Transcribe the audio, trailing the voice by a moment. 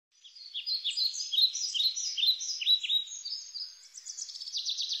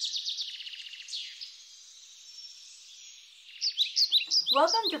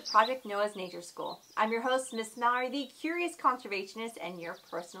Welcome to Project Noah's Nature School. I'm your host, Miss Mallory, the curious conservationist and your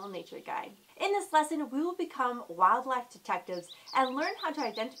personal nature guide. In this lesson, we will become wildlife detectives and learn how to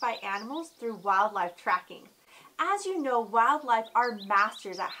identify animals through wildlife tracking. As you know, wildlife are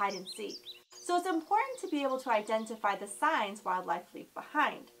masters at hide and seek, so it's important to be able to identify the signs wildlife leave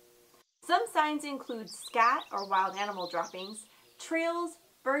behind. Some signs include scat or wild animal droppings, trails,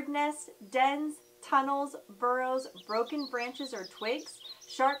 bird nests, dens, tunnels, burrows, broken branches or twigs,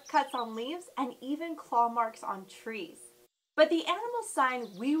 sharp cuts on leaves, and even claw marks on trees. But the animal sign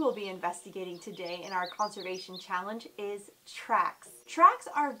we will be investigating today in our conservation challenge is tracks. Tracks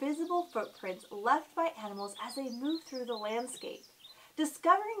are visible footprints left by animals as they move through the landscape.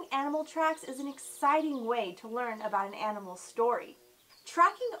 Discovering animal tracks is an exciting way to learn about an animal's story.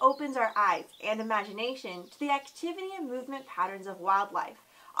 Tracking opens our eyes and imagination to the activity and movement patterns of wildlife.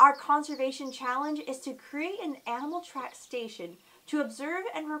 Our conservation challenge is to create an animal track station to observe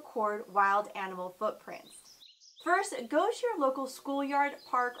and record wild animal footprints. First, go to your local schoolyard,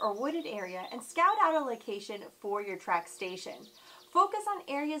 park, or wooded area and scout out a location for your track station. Focus on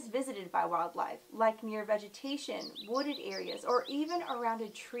areas visited by wildlife, like near vegetation, wooded areas, or even around a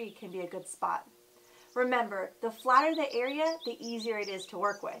tree can be a good spot. Remember, the flatter the area, the easier it is to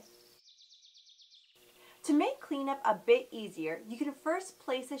work with. To make cleanup a bit easier, you can first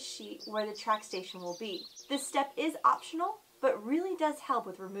place a sheet where the track station will be. This step is optional, but really does help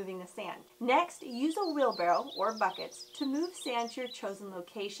with removing the sand. Next, use a wheelbarrow or buckets to move sand to your chosen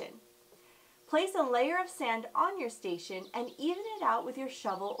location. Place a layer of sand on your station and even it out with your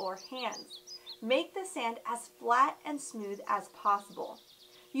shovel or hands. Make the sand as flat and smooth as possible.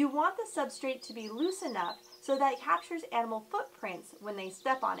 You want the substrate to be loose enough so that it captures animal footprints when they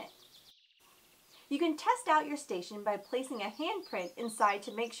step on it. You can test out your station by placing a handprint inside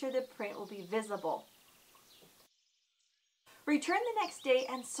to make sure the print will be visible. Return the next day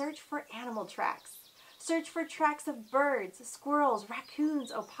and search for animal tracks. Search for tracks of birds, squirrels,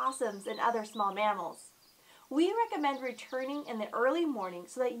 raccoons, opossums, and other small mammals. We recommend returning in the early morning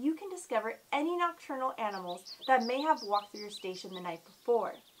so that you can discover any nocturnal animals that may have walked through your station the night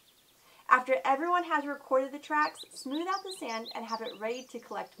before. After everyone has recorded the tracks, smooth out the sand and have it ready to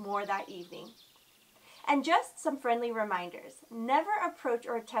collect more that evening. And just some friendly reminders, never approach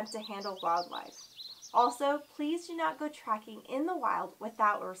or attempt to handle wildlife. Also, please do not go tracking in the wild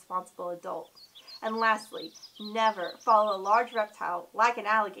without a responsible adult. And lastly, never follow a large reptile like an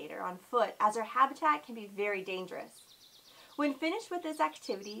alligator on foot as their habitat can be very dangerous. When finished with this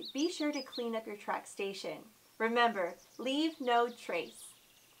activity, be sure to clean up your track station. Remember, leave no trace.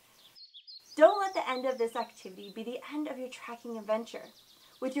 Don't let the end of this activity be the end of your tracking adventure.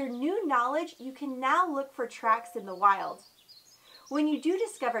 With your new knowledge, you can now look for tracks in the wild. When you do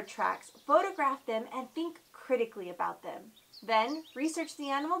discover tracks, photograph them and think critically about them. Then, research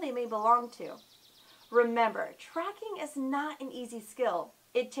the animal they may belong to. Remember, tracking is not an easy skill.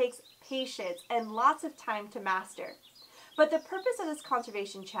 It takes patience and lots of time to master. But the purpose of this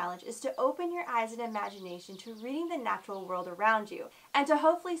conservation challenge is to open your eyes and imagination to reading the natural world around you and to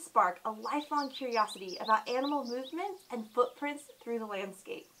hopefully spark a lifelong curiosity about animal movements and footprints through the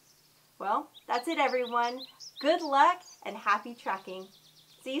landscape. Well, that's it everyone. Good luck and happy tracking.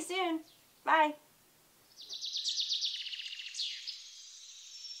 See you soon. Bye.